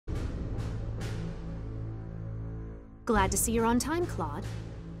Glad to see you're on time, Claude.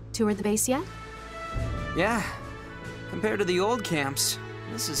 Toured the base yet? Yeah. Compared to the old camps,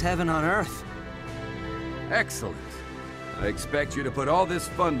 this is heaven on earth. Excellent. I expect you to put all this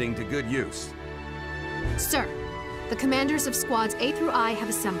funding to good use. Sir, the commanders of squads A through I have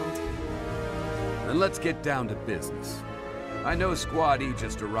assembled. Then let's get down to business. I know Squad E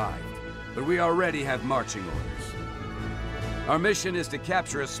just arrived, but we already have marching orders. Our mission is to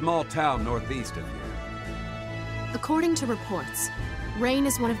capture a small town northeast of here. According to reports, Reine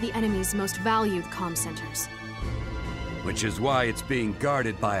is one of the enemy's most valued comm centers. Which is why it's being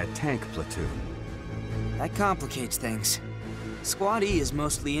guarded by a tank platoon. That complicates things. Squad E is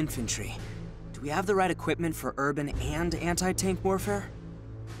mostly infantry. Do we have the right equipment for urban and anti-tank warfare?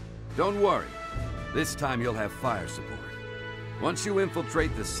 Don't worry. This time you'll have fire support. Once you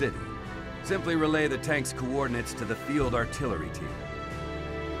infiltrate the city, simply relay the tank's coordinates to the field artillery team.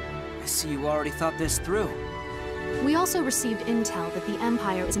 I see you already thought this through. We also received intel that the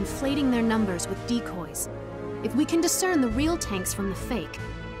Empire is inflating their numbers with decoys. If we can discern the real tanks from the fake,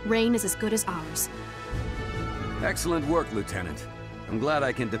 Reine is as good as ours. Excellent work, Lieutenant. I'm glad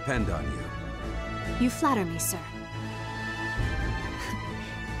I can depend on you. You flatter me, sir.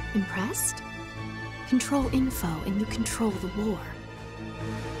 Impressed? Control info and you control the war.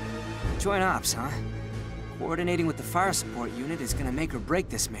 Joint ops, huh? Coordinating with the fire support unit is gonna make or break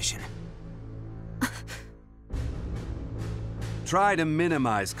this mission. Try to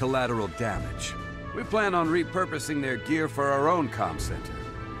minimize collateral damage. We plan on repurposing their gear for our own comm center.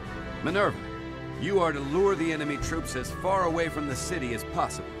 Minerva, you are to lure the enemy troops as far away from the city as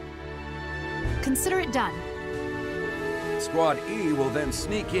possible. Consider it done. Squad E will then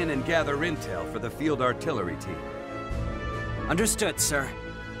sneak in and gather intel for the field artillery team. Understood, sir.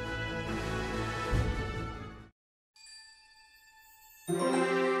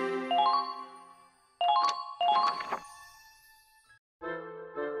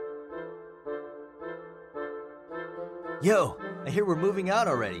 Yo, I hear we're moving out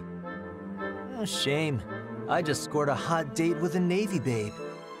already. Oh, shame. I just scored a hot date with a Navy babe.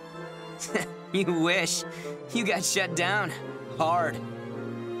 You wish. You got shut down. Hard.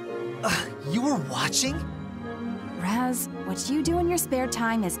 You were watching? Raz, what you do in your spare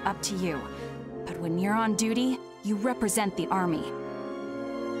time is up to you. But when you're on duty, you represent the army.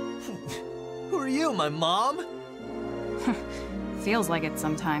 Who are you, my mom? Feels like it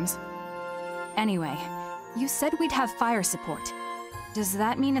sometimes. Anyway, you said we'd have fire support. Does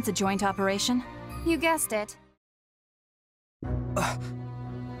that mean it's a joint operation? You guessed it.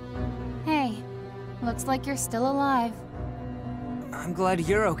 Hey, looks like you're still alive. I'm glad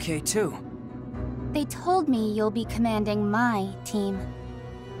you're okay, too. They told me you'll be commanding my team.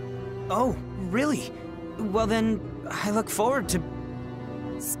 Oh, really? Well then, I look forward to...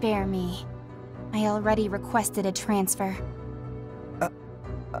 Spare me. I already requested a transfer.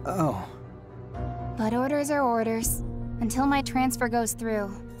 Oh. But orders are orders. Until my transfer goes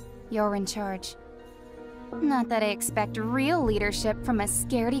through, you're in charge. Not that I expect real leadership from a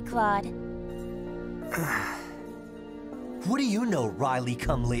scaredy Claude. What do you know, Riley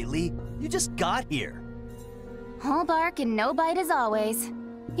come lately? You just got here. All bark and no bite as always.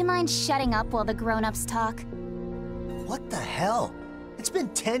 You mind shutting up while the grown-ups talk? What the hell? It's been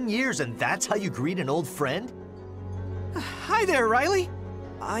 10 years and that's how you greet an old friend? Hi there, Riley.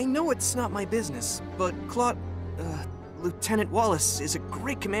 I know it's not my business, but Lieutenant Wallace is a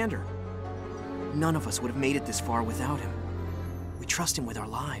great commander. None of us would have made it this far without him. We trust him with our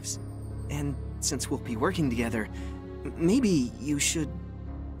lives. And since we'll be working together, maybe you should,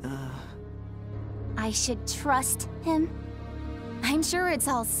 I should trust him? I'm sure it's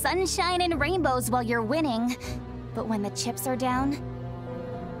all sunshine and rainbows while you're winning. But when the chips are down,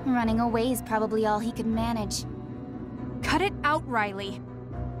 running away is probably all he could manage. Cut it out, Riley.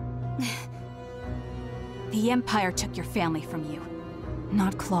 The Empire took your family from you,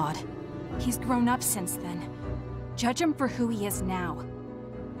 not Claude. He's grown up since then. Judge him for who he is now.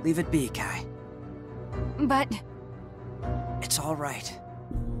 Leave it be, Kai. But... It's all right.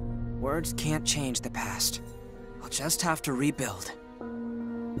 Words can't change the past. We'll just have to rebuild.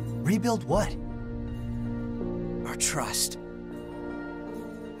 Rebuild what? Our trust.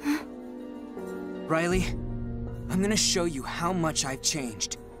 Riley, I'm gonna show you how much I've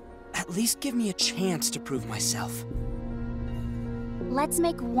changed. At least give me a chance to prove myself. Let's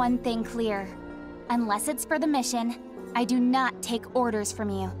make one thing clear. Unless it's for the mission, I do not take orders from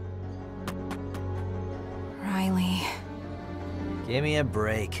you. Riley... Give me a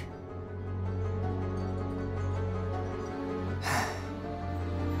break.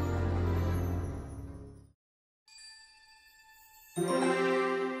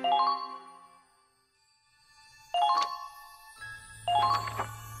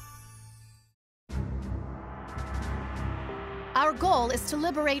 goal is to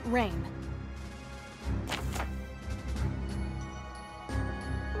liberate Reine.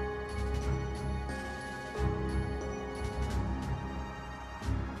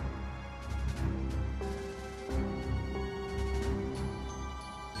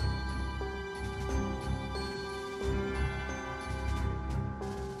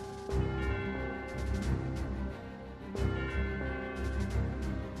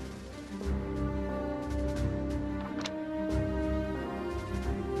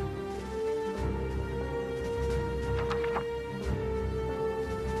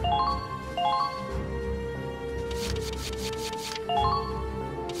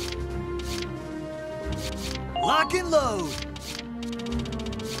 Lock and load!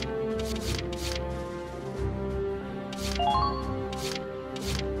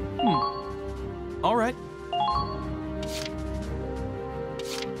 All right.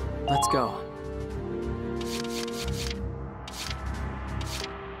 Let's go.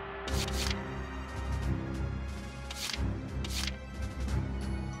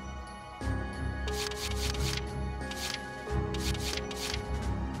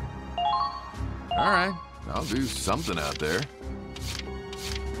 All right, I'll do something out there.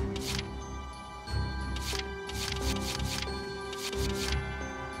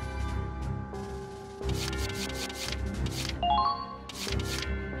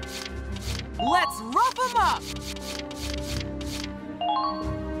 Let's rough 'em up!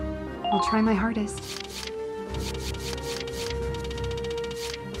 I'll try my hardest.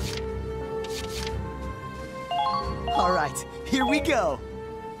 All right, here we go.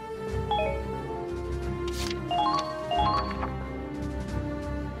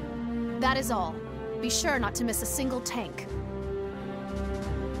 That is all. Be sure not to miss a single tank.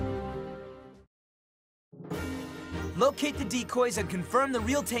 Locate the decoys and confirm the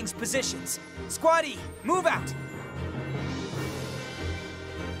real tank's positions. Squad E, move out!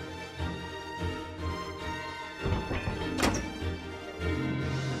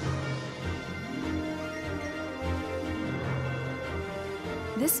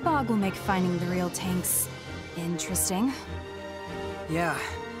 This fog will make finding the real tanks interesting. Yeah,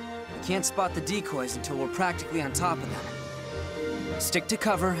 we can't spot the decoys until we're practically on top of them. Stick to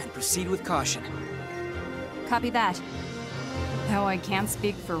cover and proceed with caution. Copy that. Though I can't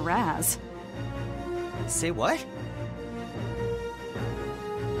speak for Raz. Say what?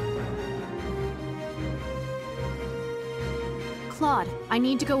 Claude, I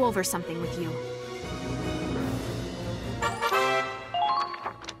need to go over something with you.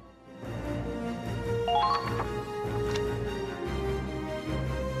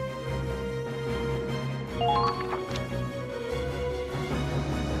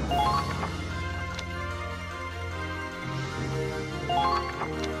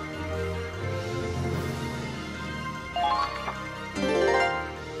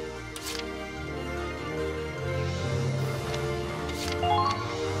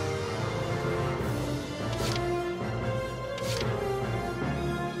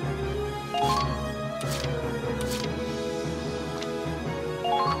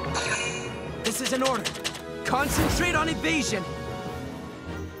 This is an order. Concentrate on evasion!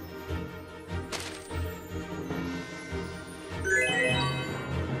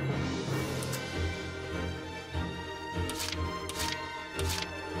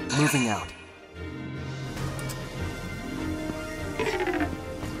 Moving out.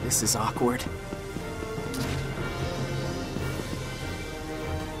 This is awkward.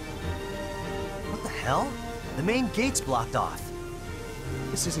 What the hell? The main gate's blocked off.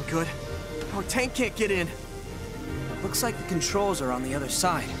 This isn't good. Our tank can't get in. Looks like the controls are on the other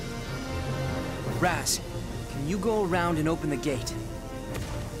side. Raz, can you go around and open the gate?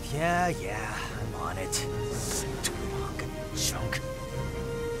 Yeah, I'm on it. Stupid hunk of junk.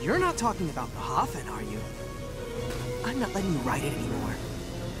 You're not talking about the Hafen, are you? I'm not letting you ride it anymore.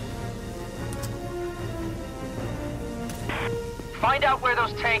 Find out where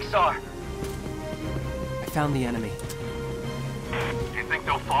those tanks are. I found the enemy. You think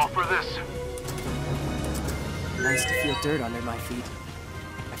they'll fall for this? Nice to feel dirt under my feet.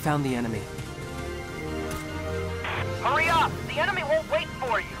 I found the enemy. Hurry up! The enemy won't wait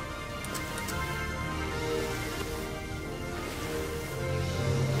for you!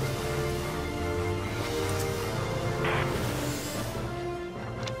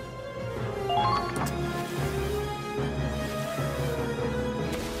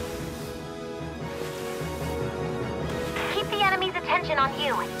 Keep the enemy's attention on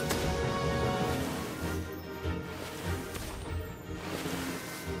you.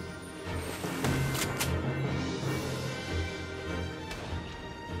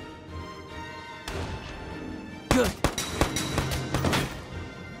 Good.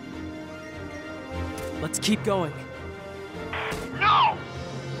 keep going. No!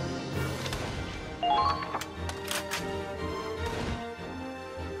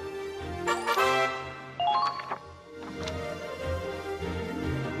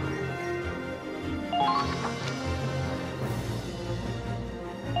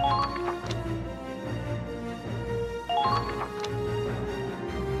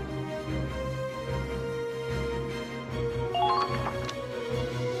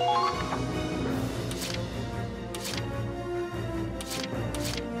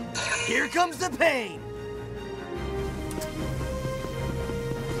 Here comes the pain!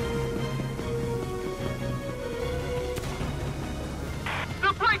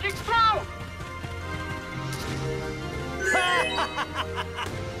 They're breaking through!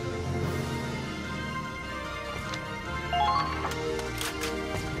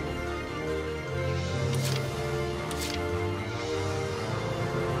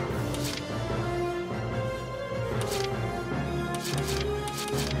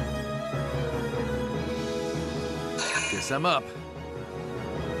 Guess I'm up.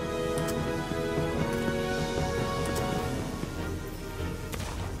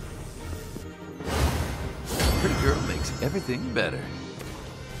 Pretty girl makes everything better.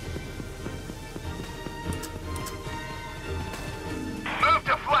 Move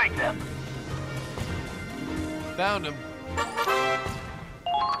to flank them! Found him.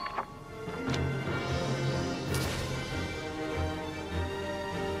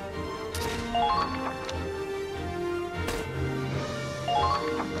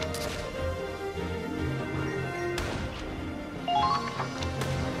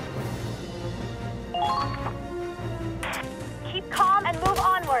 Keep calm and move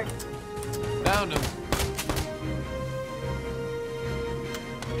onward. Found him.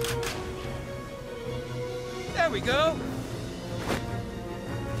 There we go!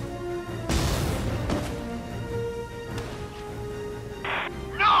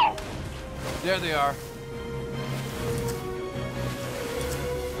 No! There they are.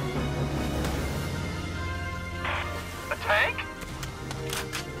 A tank?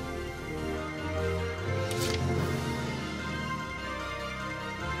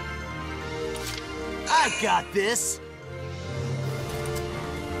 I got this!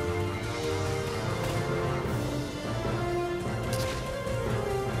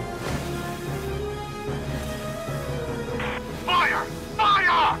 Fire!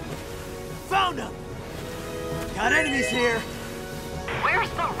 Fire! Found him! Got enemies here! Where's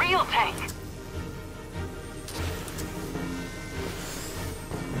the real tank?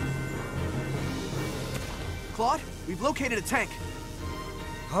 Claude, we've located a tank.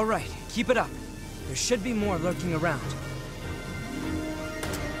 All right, keep it up. There should be more lurking around.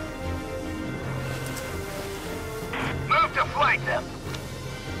 Move to flank them!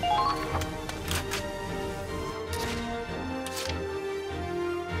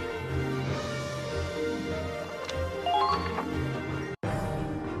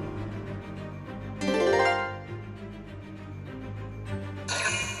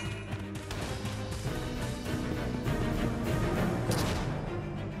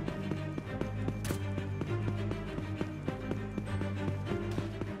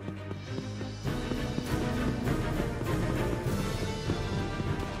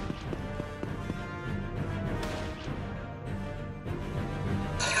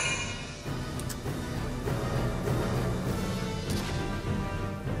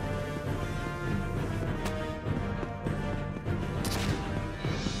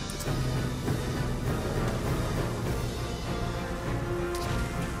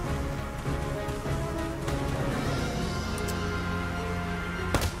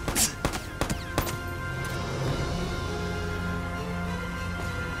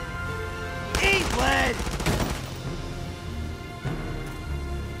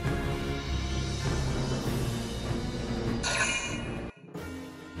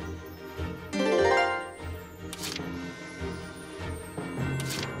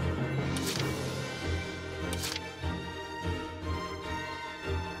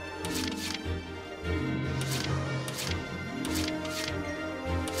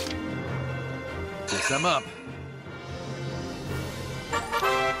 Guess I'm up.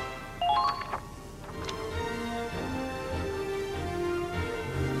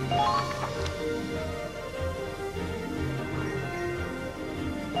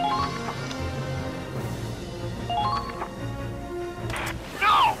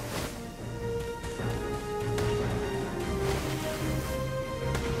 No!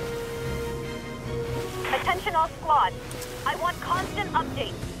 Attention all squads. I want constant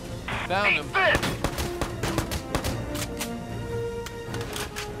updates. Found him. This!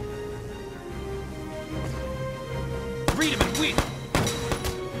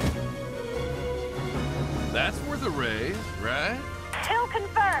 That's worth a raise, right? Kill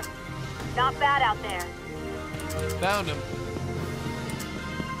confirmed. Not bad out there. Found him.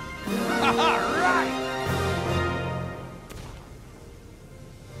 Right!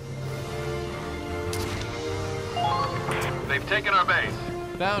 They've taken our base.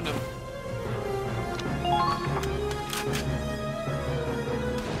 Found him.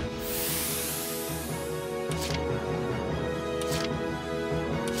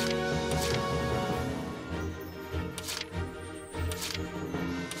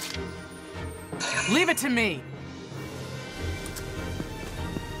 Leave it to me!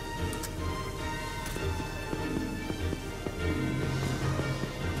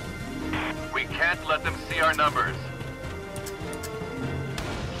 We can't let them see our numbers.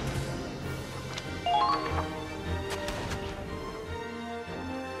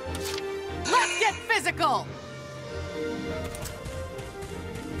 Let's get physical!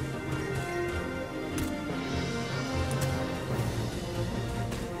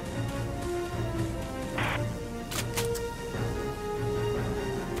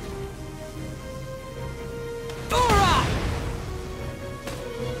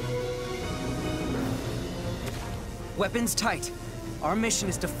 Weapons tight. Our mission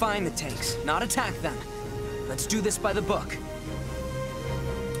is to find the tanks, not attack them. Let's do this by the book.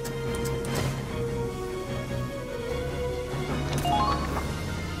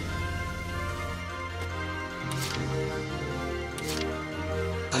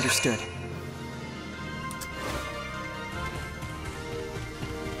 Understood.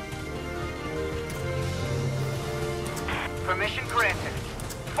 Permission granted.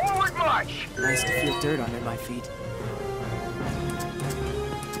 Forward march! Nice to feel dirt under my feet.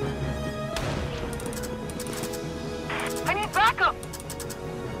 I need backup!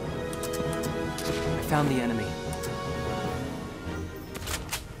 I found the enemy.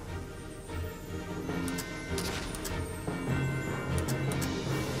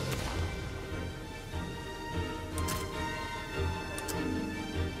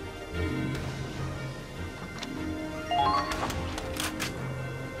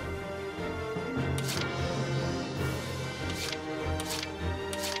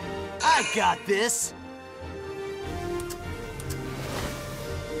 I got this!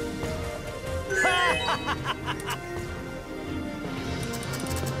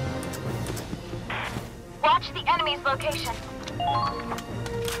 Watch the enemy's location.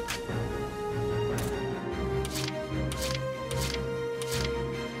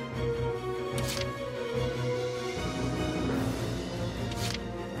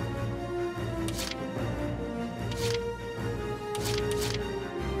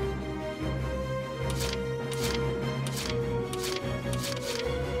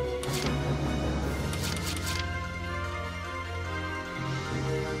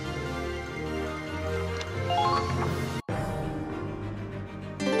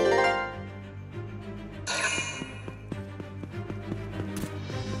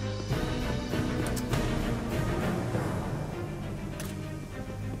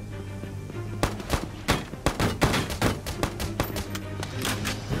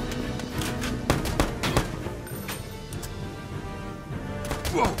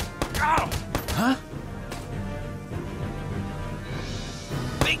 Whoa! Ow! Huh?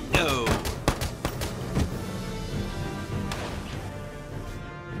 Bingo!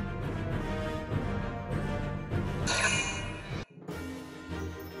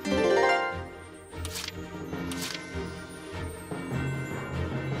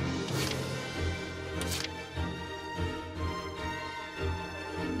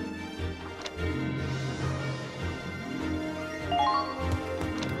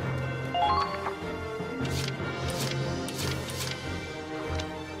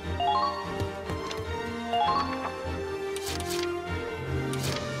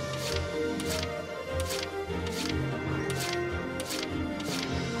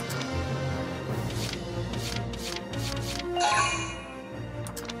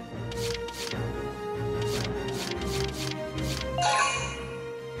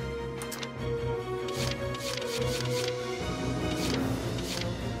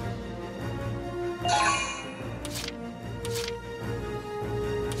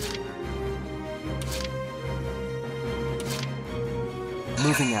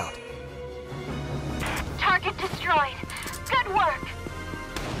 Moving out. Target destroyed. Good work.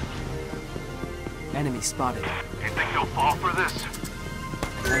 Enemy spotted. You think they'll fall for this?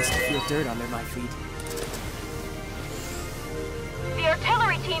 Nice to feel dirt under my feet. The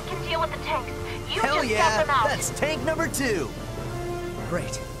artillery team can deal with the tanks. You Hell just yeah! scout them out. That's tank number 2!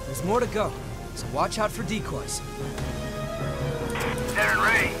 Great. There's more to go, so watch out for decoys.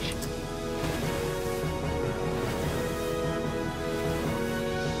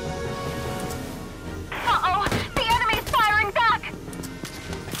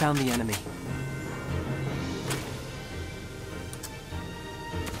 found the enemy.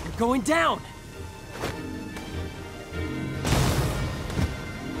 You're going down!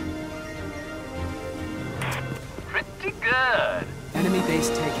 Pretty good. Enemy base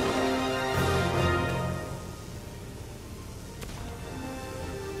taken.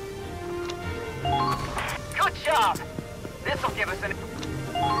 Good job. This'll give us an...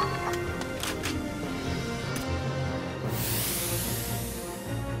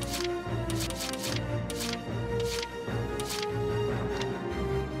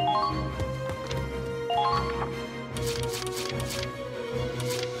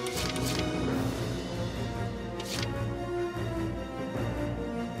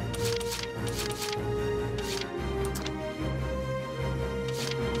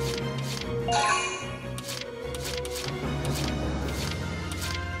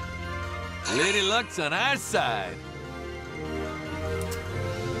 Lady Luck's on our side.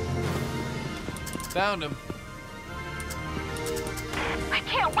 Found him. I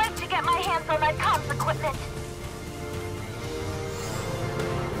can't wait to get my hands on that comms equipment.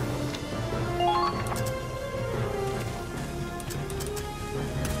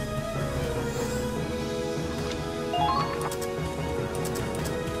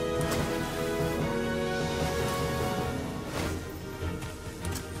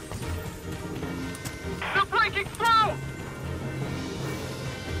 They're breaking through!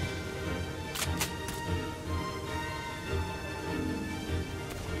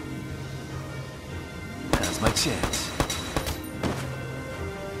 Now's my chance.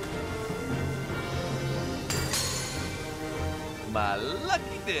 My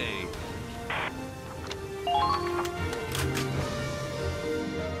lucky day.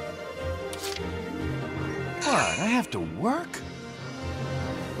 What? I have to work?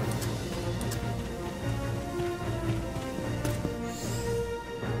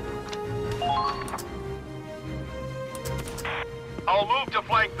 I'll move to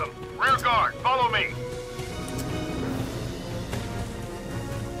flank them. Rear guard, follow me.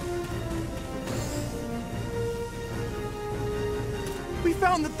 We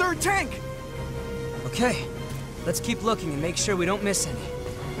found the third tank! Okay, let's keep looking and make sure we don't miss any.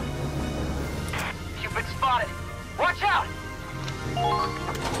 Cupid spotted. Watch out!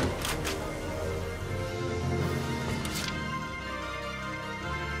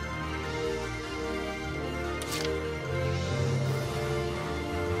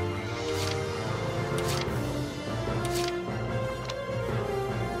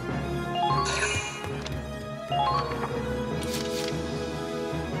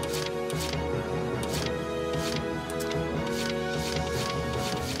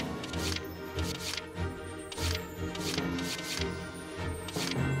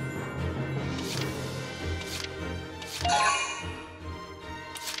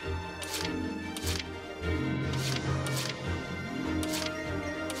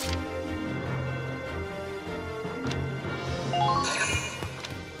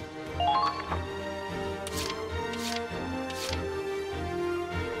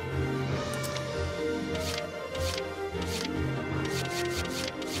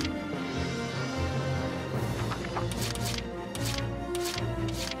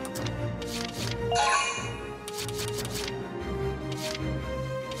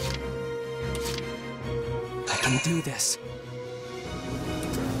 I can do this.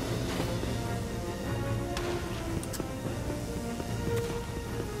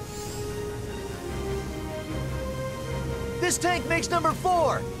 This tank makes number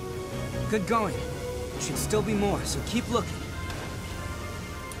 4! Good going. Should still be more, so keep looking.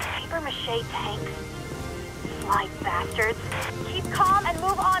 Papier-mâché tanks. Sly bastards. Keep calm and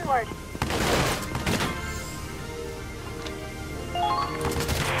move onward.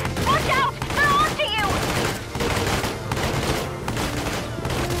 Watch out! They're onto you!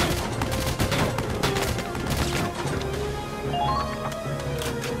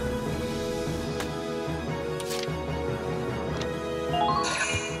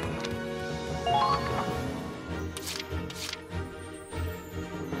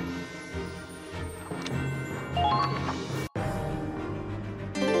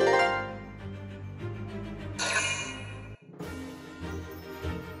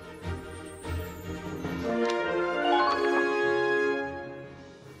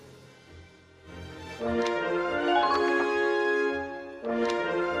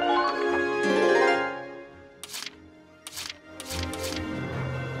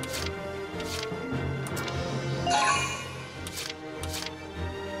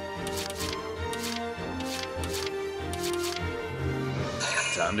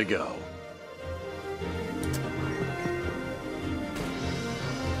 Time to go.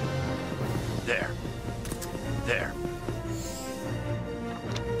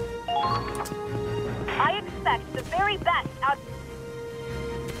 I expect the very best out.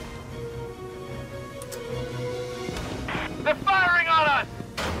 They're firing on us!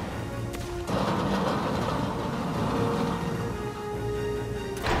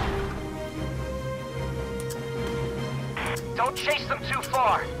 Don't chase them too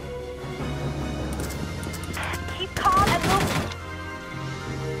far. Keep calm and move.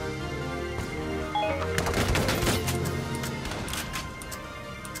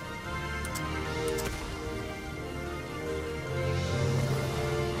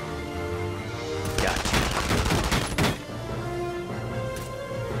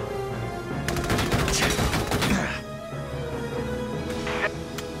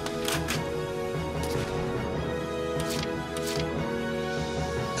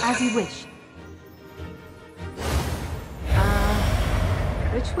 As you wish.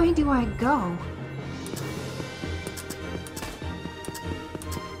 Which way do I go?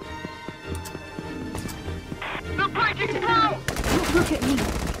 They're breaking through! Don't look at me.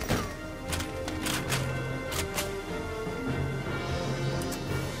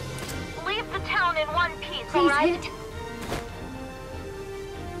 Leave the town in one piece, Please alright? hit.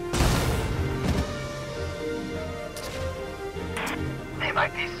 They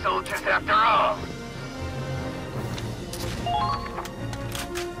might be soldiers after all.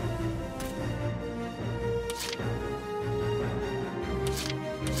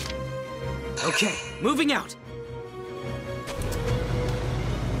 Okay, moving out.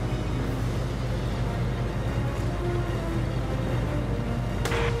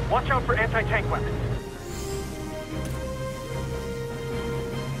 Watch out for anti-tank weapons.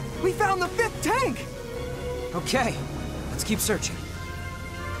 We found the 5th tank! Okay, let's keep searching.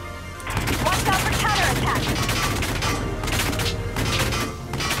 Watch out for counterattack.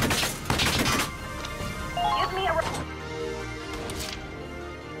 Give me a...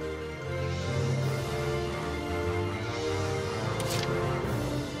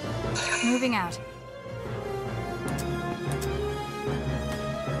 Moving out.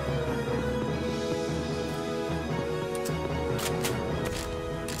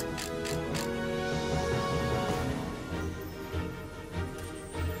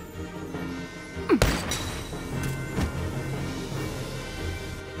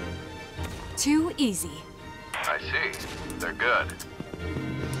 Too easy. I see. They're good.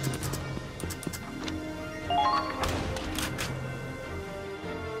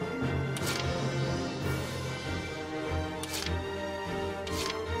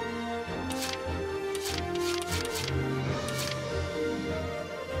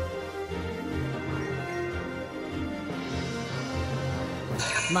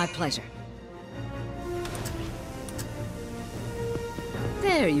 My pleasure.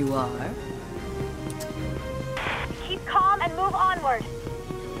 There you are. Keep calm and move onward.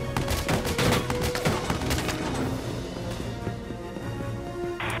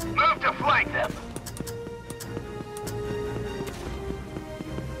 Move to flank them.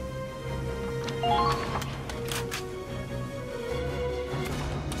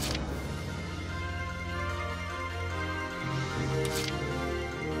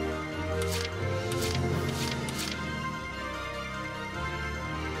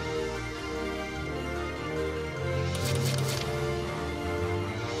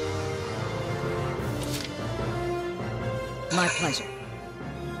 My pleasure.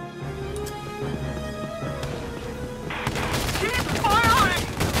 Keep firing!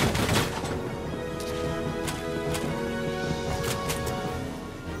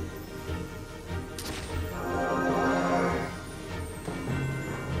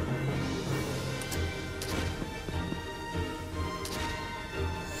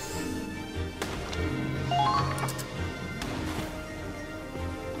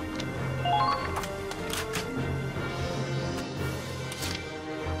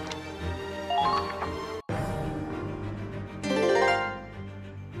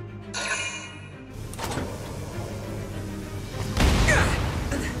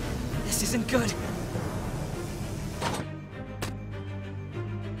 This isn't good.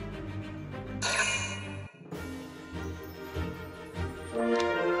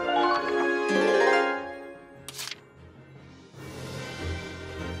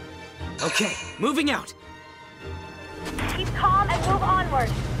 Okay, moving out. Keep calm and move onward.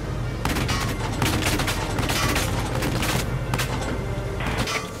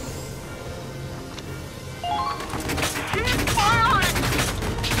 Keep firing!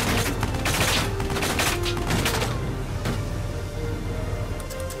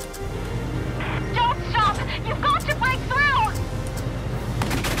 Don't stop! You've got to break through!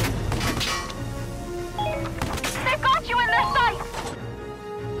 They've got you in their sights!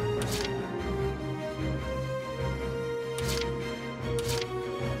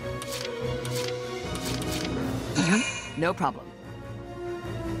 No problem.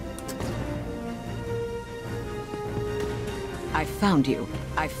 I found you.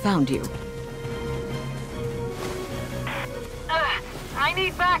 I found you. I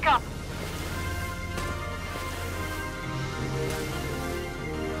need backup!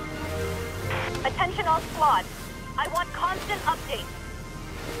 Attention all squads. I want constant updates.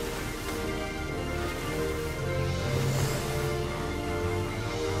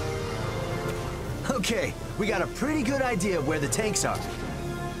 Okay, we got a pretty good idea of where the tanks are.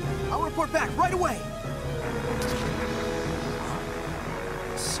 I'll report back right away!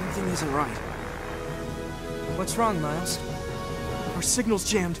 Something isn't right. What's wrong, Miles? Our signal's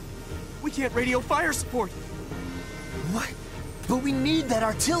jammed. We can't radio fire support. What? But we need that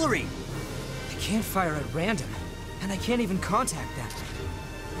artillery! I can't fire at random, and I can't even contact them.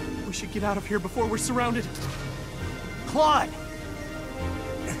 We should get out of here before we're surrounded. Claude!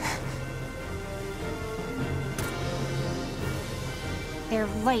 They're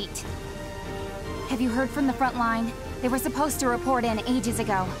late. Have you heard from the front line? They were supposed to report in ages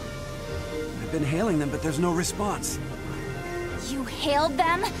ago. I've been hailing them, but there's no response. You hailed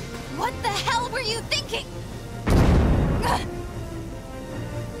them? What the hell were you thinking?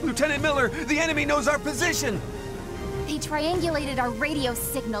 Lieutenant Miller, the enemy knows our position! They triangulated our radio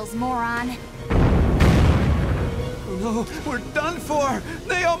signals, moron. Oh no, we're done for!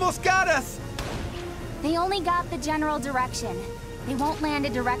 They almost got us! They only got the general direction. They won't land a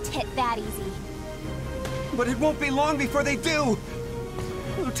direct hit that easy. But it won't be long before they do!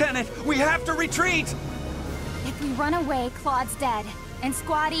 Lieutenant, we have to retreat! If we run away, Claude's dead. And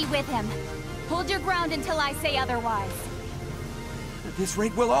Squad E with him. Hold your ground until I say otherwise. At this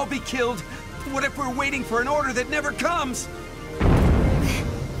rate, we'll all be killed! What if we're waiting for an order that never comes? The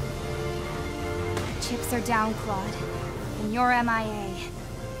chips are down, Claude. And you're MIA.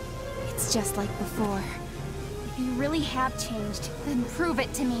 It's just like before. If you really have changed, then prove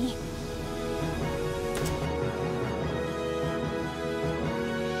it to me.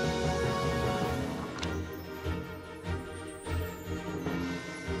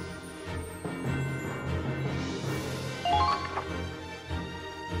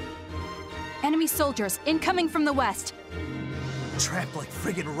 Enemy soldiers incoming from the west. Trapped like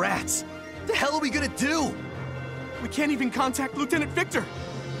friggin' rats. The hell are we gonna do? We can't even contact Lieutenant Victor.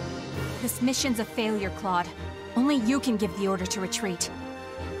 This mission's a failure, Claude. Only you can give the order to retreat.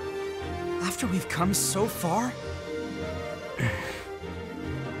 After we've come so far?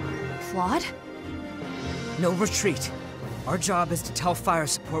 Claude? No retreat. Our job is to tell fire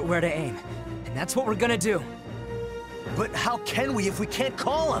support where to aim. And that's what we're gonna do. But how can we if we can't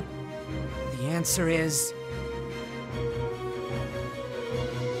call them? The answer is...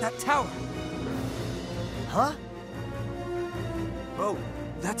 that tower. Huh? Oh,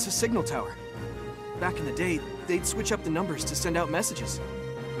 that's a signal tower. Back in the day, they'd switch up the numbers to send out messages.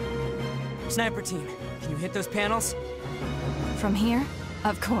 Sniper team, can you hit those panels? From here?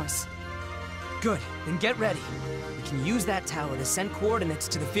 Of course. Good, then get ready. We can use that tower to send coordinates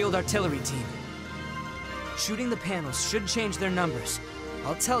to the field artillery team. Shooting the panels should change their numbers.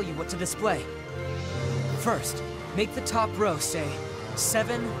 I'll tell you what to display. First, make the top row say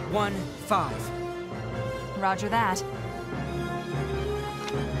 715. Roger that.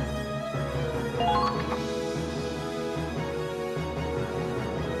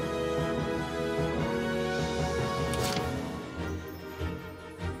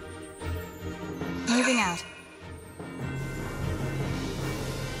 Moving out.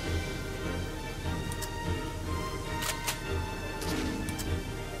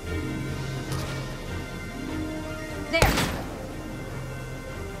 There.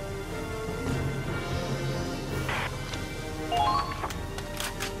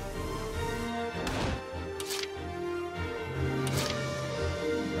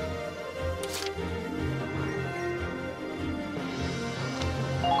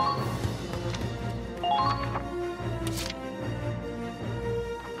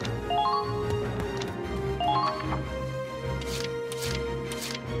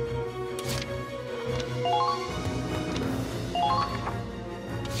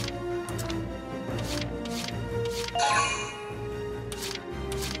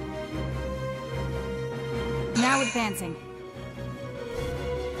 Now advancing.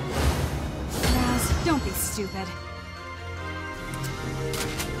 Miles, don't be stupid.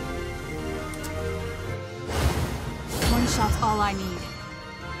 One shot's all I need.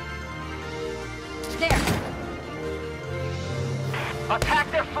 There!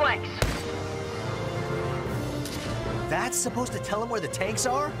 Attack their flanks! That's supposed to tell them where the tanks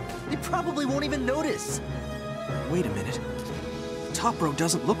are? They probably won't even notice. Wait a minute. The top row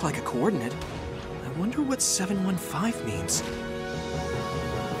doesn't look like a coordinate. I I wonder what 715 means.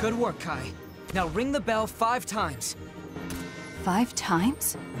 Good work, Kai. Now ring the bell 5 times. 5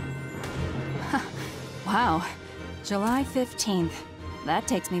 times? Wow. July 15th. That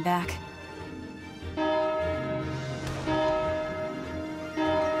takes me back.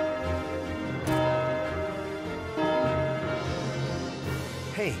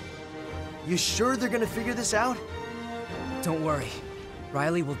 Hey, you sure they're gonna figure this out? Don't worry.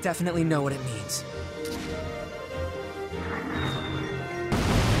 Riley will definitely know what it means.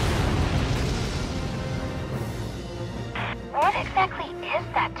 What exactly is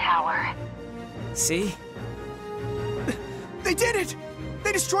that tower? See? They did it!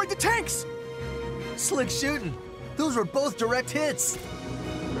 They destroyed the tanks! Slick shooting. Those were both direct hits.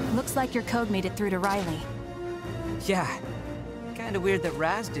 Looks like your code made it through to Riley. Yeah. Kinda weird that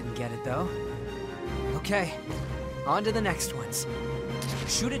Raz didn't get it, though. Okay, on to the next ones.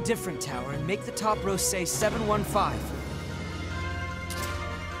 Shoot a different tower and make the top row say 715.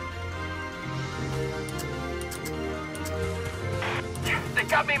 They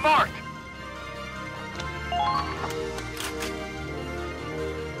got me marked!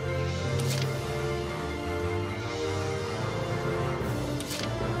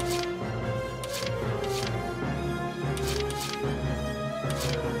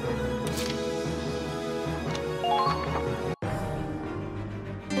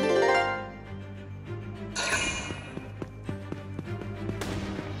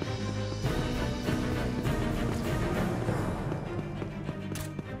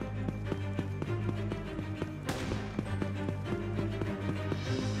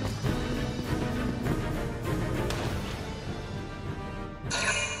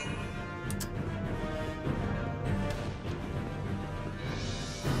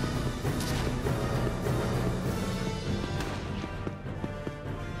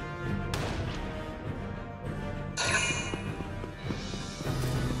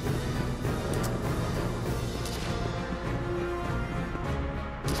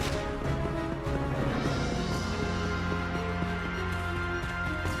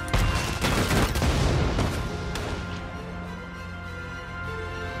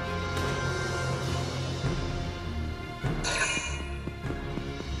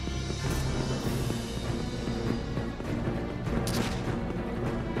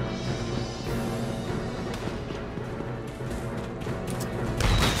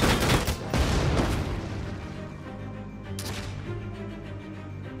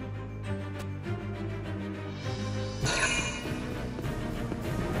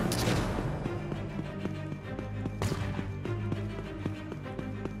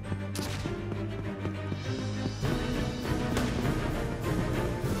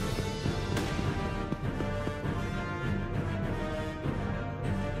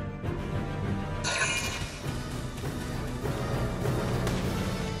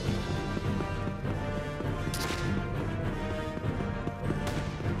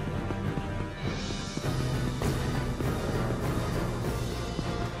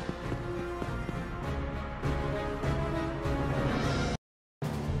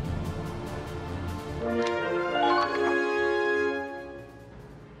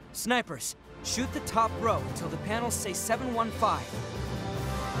 Snipers, shoot the top row until the panels say 715.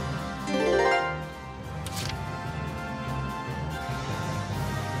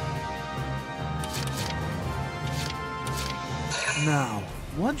 Now,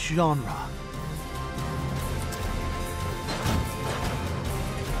 what genre?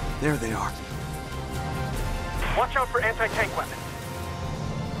 There they are. Watch out for anti-tank weapons.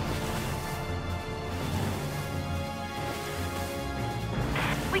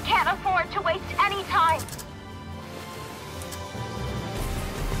 We can't afford to waste any time.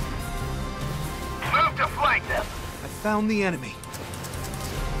 Move to flank them. I found the enemy.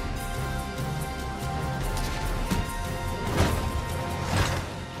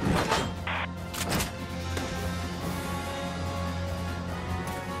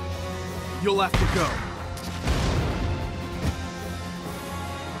 You'll have to go.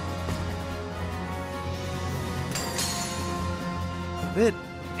 A bit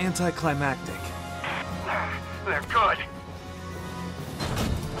anticlimactic. They're good.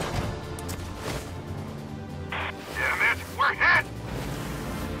 Damn it, we're hit!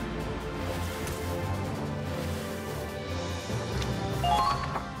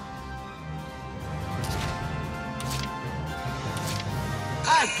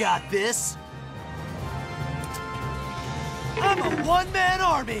 I got this! I'm a one-man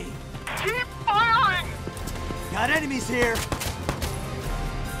army! Keep firing! Got enemies here!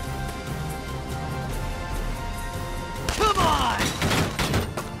 Come on!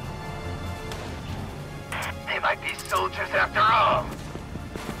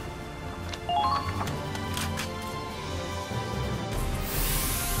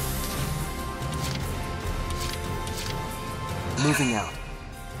 Moving out.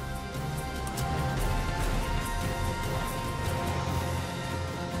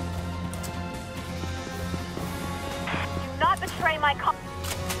 Do not betray my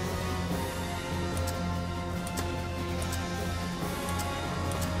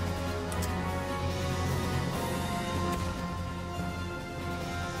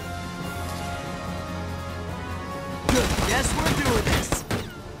Yes, we're doing this.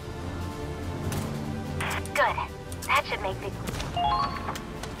 Good. That should make the...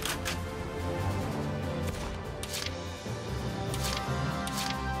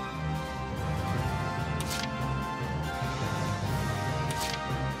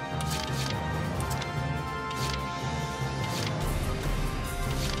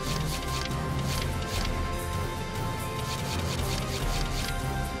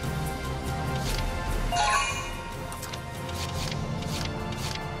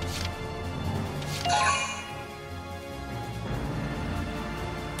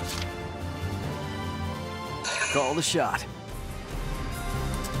 Call the shot.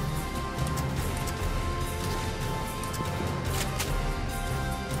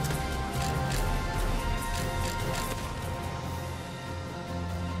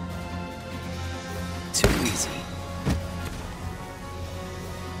 Too easy.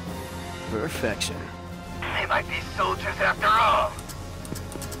 Perfection. They might be soldiers after all.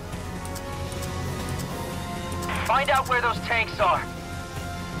 Find out where those tanks are.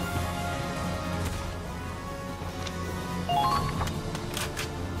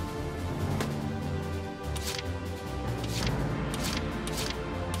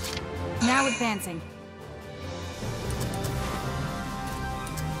 Now advancing.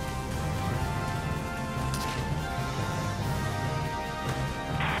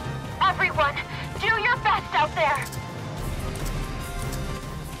 Everyone, do your best out there!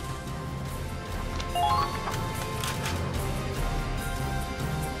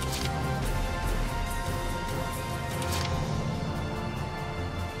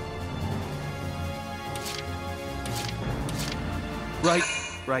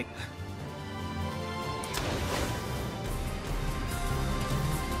 Right.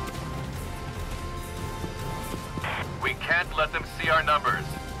 We can't let them see our numbers.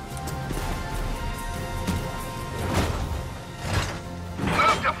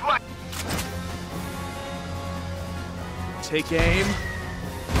 Move to flank! Take aim.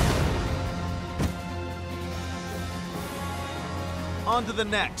 On to the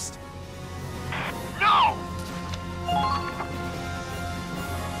next. No!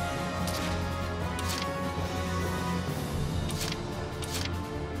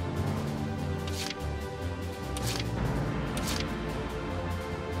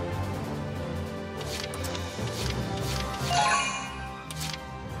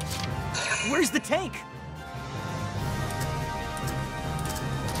 Where's the tank?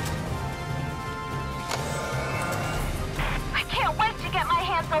 I can't wait to get my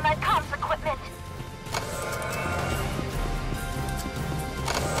hands on that comms equipment!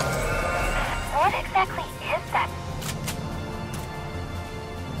 What exactly is that?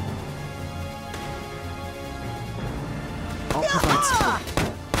 I'll provide support.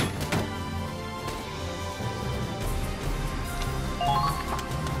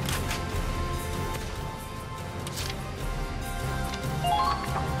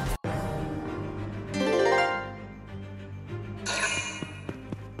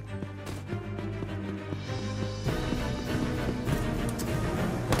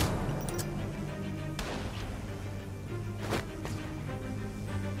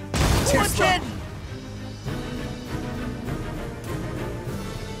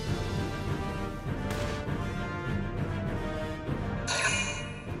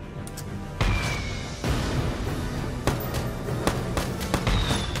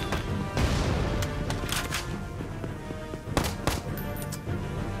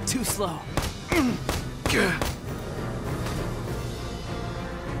 Too slow.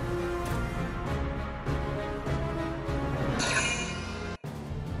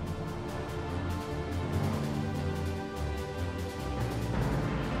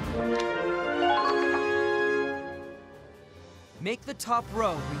 Make the top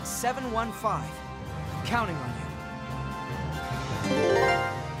row read 715. I'm counting on you.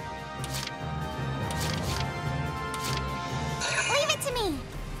 Leave it to me!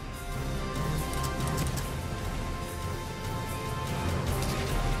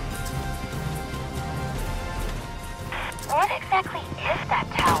 What exactly is that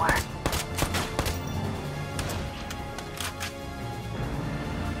tower?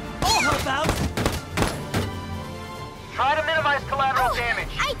 I'll help out! Try to minimize collateral damage.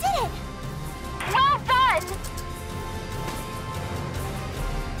 I did it! Well done!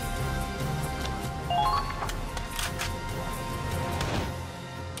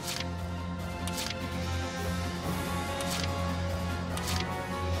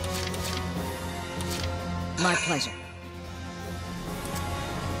 My pleasure.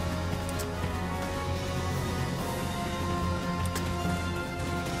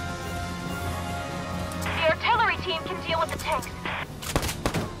 The artillery team can deal with the tanks.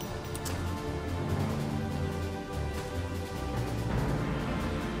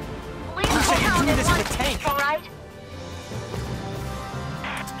 Do this with a tank. All right.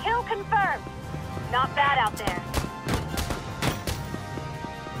 Kill confirmed. Not bad out there.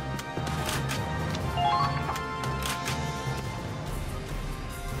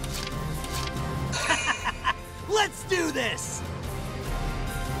 Let's do this!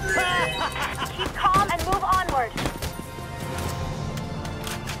 Keep calm and move onward.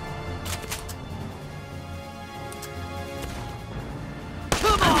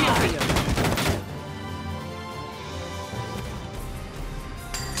 Come on!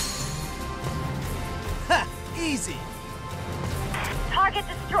 Ha! Easy! Target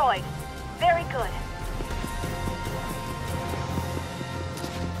destroyed. Very good.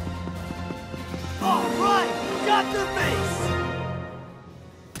 All right! Got the base!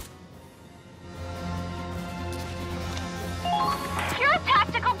 Pure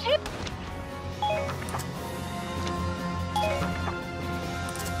tactical chip.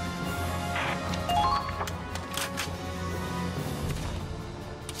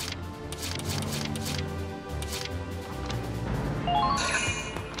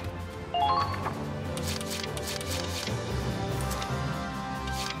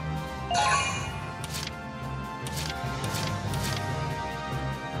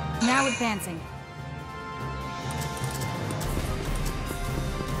 Now advancing.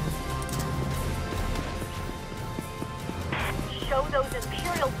 Show those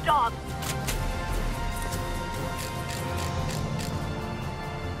Imperial dogs.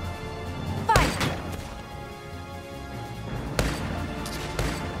 Fight!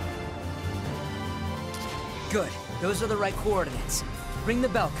 Good. Those are the right coordinates. Ring the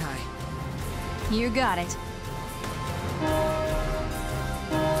bell, Kai. You got it.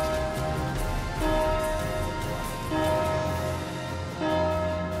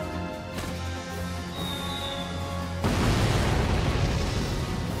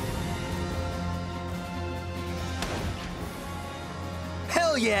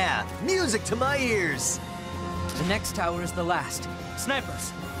 Hell yeah! Music to my ears! The next tower is the last.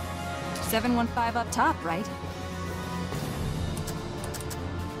 Snipers! 715 up top, right?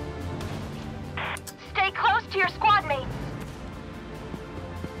 Stay close to your squad mates.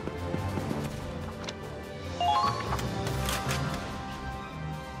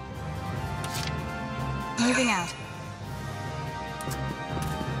 Moving out.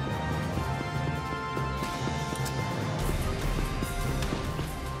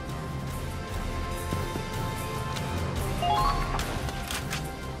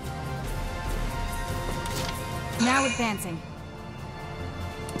 Now advancing.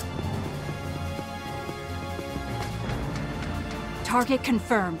 Target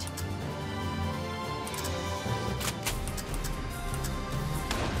confirmed.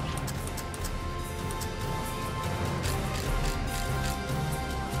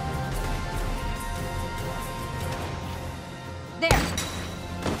 There.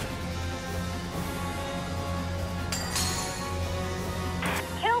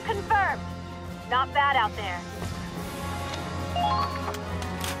 Kill confirmed. Not bad out there.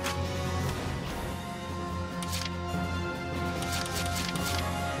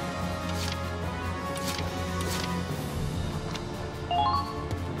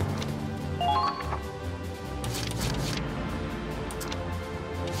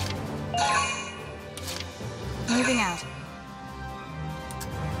 Moving out.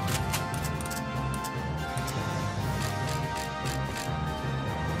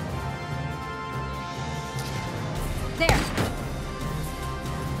 There.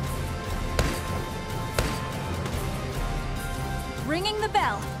 Ringing the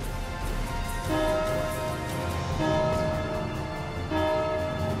bell.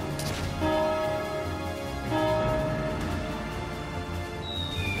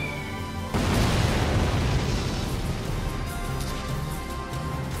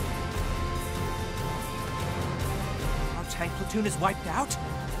 Our tank platoon is wiped out?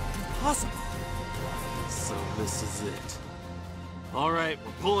 Impossible. So this is it. All right,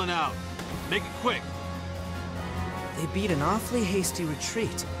 we're pulling out. Make it quick. They beat an awfully hasty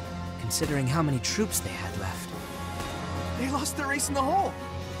retreat, considering how many troops they had left. They lost their ace in the hole.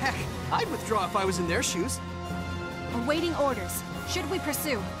 Heck, I'd withdraw if I was in their shoes. Awaiting orders. Should we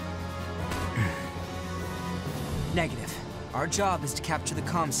pursue? Negative. Our job is to capture the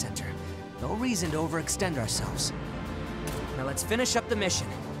comm center. No reason to overextend ourselves. Now let's finish up the mission.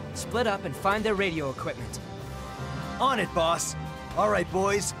 Split up and find their radio equipment. On it, boss. All right,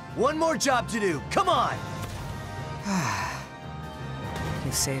 boys. One more job to do. Come on!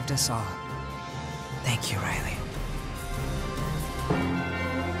 You saved us all. Thank you, Riley.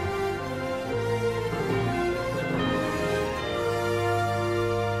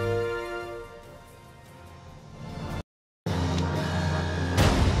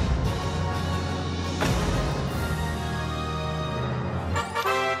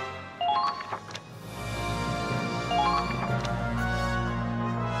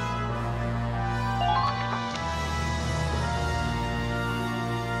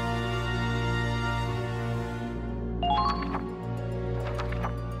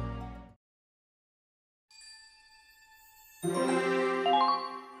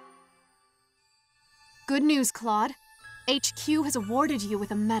 Good news, Claude. HQ has awarded you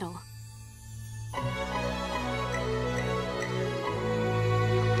with a medal.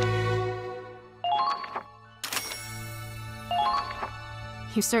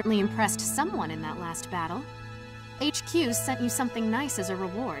 You certainly impressed someone in that last battle. HQ sent you something nice as a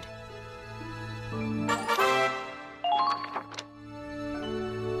reward.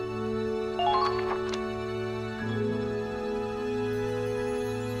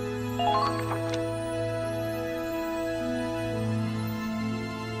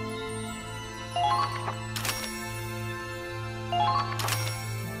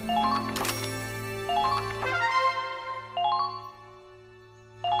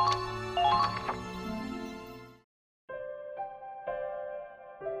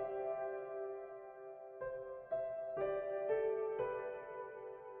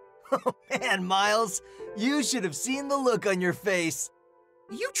 Oh man, Miles, you should have seen the look on your face.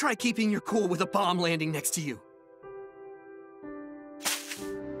 You try keeping your cool with a bomb landing next to you.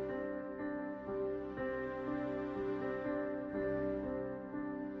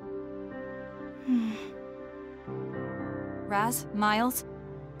 Raz, Miles,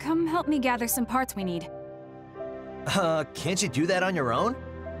 come help me gather some parts we need. Can't you do that on your own?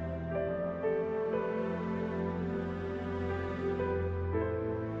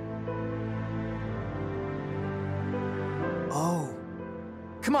 Oh.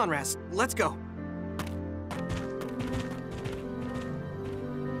 Come on, Raz, let's go.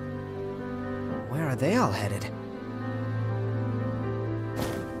 Where are they all headed?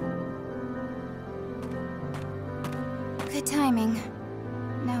 Good timing.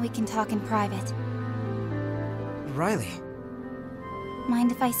 Now we can talk in private. Riley.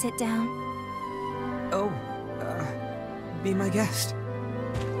 Mind if I sit down? Oh, be my guest.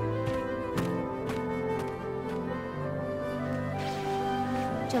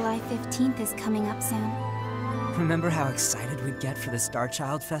 July 15th is coming up soon. Remember how excited we'd get for the Star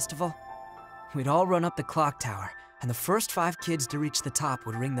Child Festival? We'd all run up the clock tower, and the first 5 kids to reach the top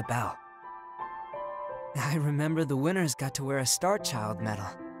would ring the bell. I remember the winners got to wear a Star Child medal,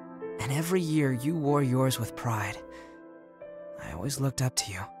 and every year you wore yours with pride. I always looked up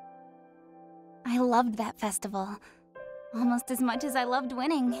to you. I loved that festival, almost as much as I loved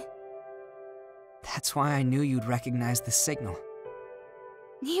winning. That's why I knew you'd recognize the signal.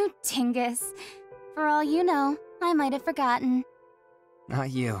 You dingus. For all you know, I might have forgotten. Not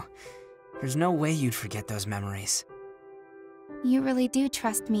you. There's no way you'd forget those memories. You really do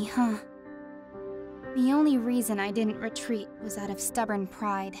trust me, huh? The only reason I didn't retreat was out of stubborn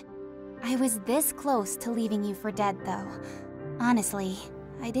pride. I was this close to leaving you for dead, though. Honestly,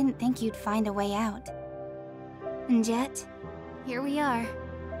 I didn't think you'd find a way out. And yet, here we are.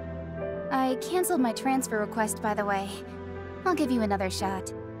 I canceled my transfer request, by the way. I'll give you another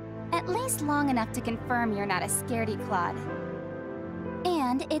shot. At least long enough to confirm you're not a scaredy Claude.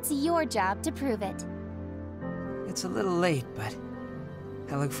 And it's your job to prove it. It's a little late, but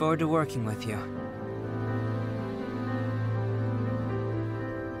I look forward to working with you.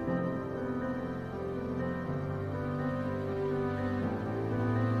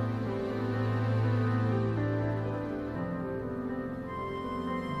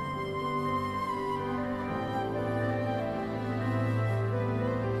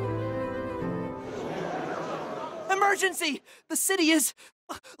 Emergency! The city is...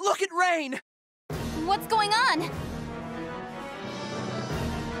 Look at Reine! What's going on?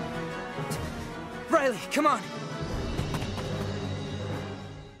 Riley, come on!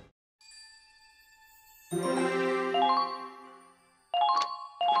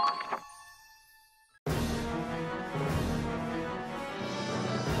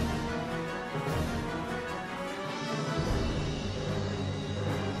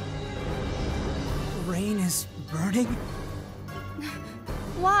 Reine is burning?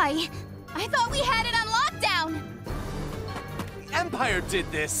 Why? I thought we had it on lockdown! The Empire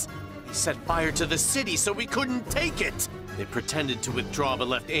did this! They set fire to the city so we couldn't take it. They pretended to withdraw but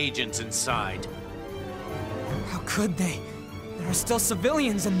left agents inside. How could they? There are still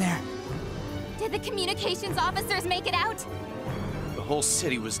civilians in there. Did the communications officers make it out? The whole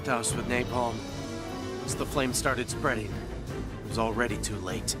city was doused with napalm. Once the flames started spreading, it was already too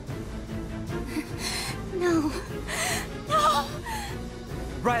late. No. No!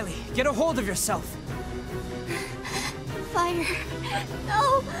 Riley, get a hold of yourself. Fire.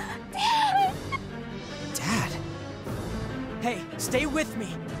 No! Dad! Dad? Hey, stay with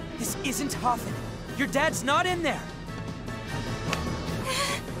me. This isn't Hoffen. Your dad's not in there.